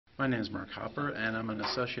My name is Mark Hopper, and I'm an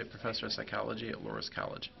associate professor of psychology at Loras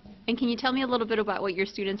College. And can you tell me a little bit about what your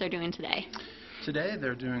students are doing today? Today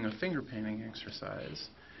they're doing a finger painting exercise.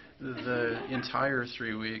 The entire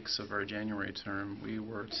 3 weeks of our January term, we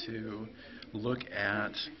were to look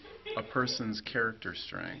at a person's character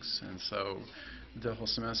strengths. And so the whole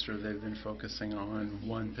semester they've been focusing on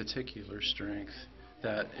one particular strength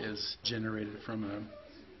that is generated from an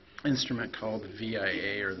instrument called the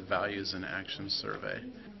VIA, or the Values and Actions Survey.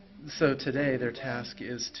 So today their task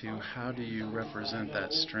is to how do you represent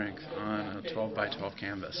that strength on a 12 by 12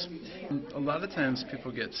 canvas. A lot of times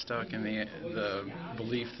people get stuck in the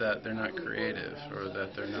belief that they're not creative, or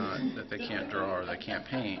that they can't draw or they can't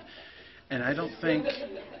paint. And I don't think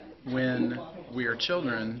when we are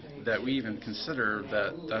children that we even consider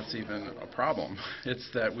that that's even a problem. It's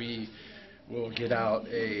that we will get out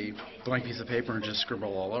a blank piece of paper and just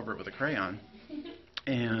scribble all over it with a crayon.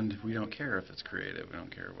 And we don't care if it's creative. We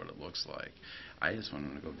don't care what it looks like. I just want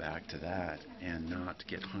them to go back to that and not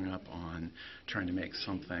get hung up on trying to make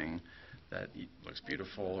something that looks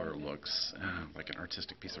beautiful or looks like an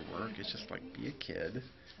artistic piece of work. It's just like, be a kid.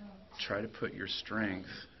 Try to put your strength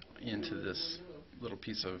into this little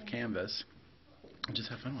piece of canvas and just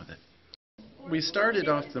have fun with it. We started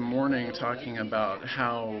off the morning talking about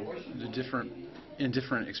how in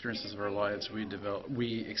different experiences of our lives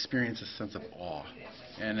we experience a sense of awe.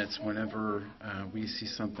 And it's whenever we see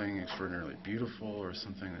something extraordinarily beautiful, or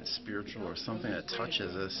something that's spiritual, or something that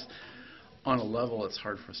touches us on a level it's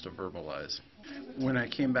hard for us to verbalize. When I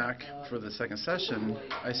came back for the second session,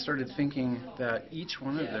 I started thinking that each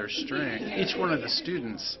one of the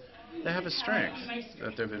students, they have a strength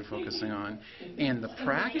that they've been focusing on, and the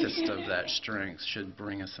practice of that strength should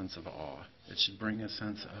bring a sense of awe. It should bring a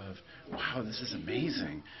sense of, wow, this is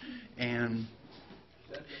amazing. And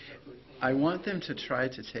I want them to try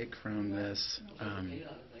to take from this,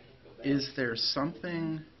 is there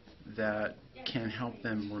something that can help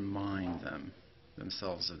them remind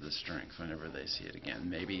themselves of the strength whenever they see it again?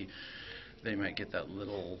 Maybe they might get that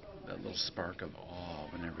little spark of awe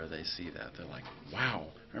whenever they see that. They're like, wow,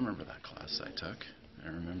 I remember that class I took. I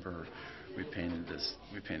remember we painted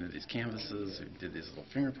these canvases, we did these little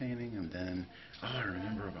finger painting, and then, oh, I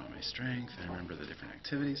remember about my strength, I remember the different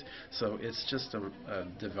activities. So it's just a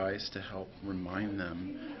device to help remind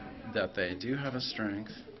them that they do have a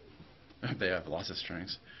strength, they have lots of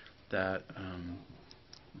strengths, that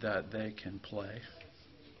they can play,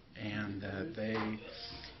 and that they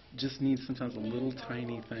just need sometimes a little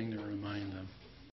tiny thing to remind them.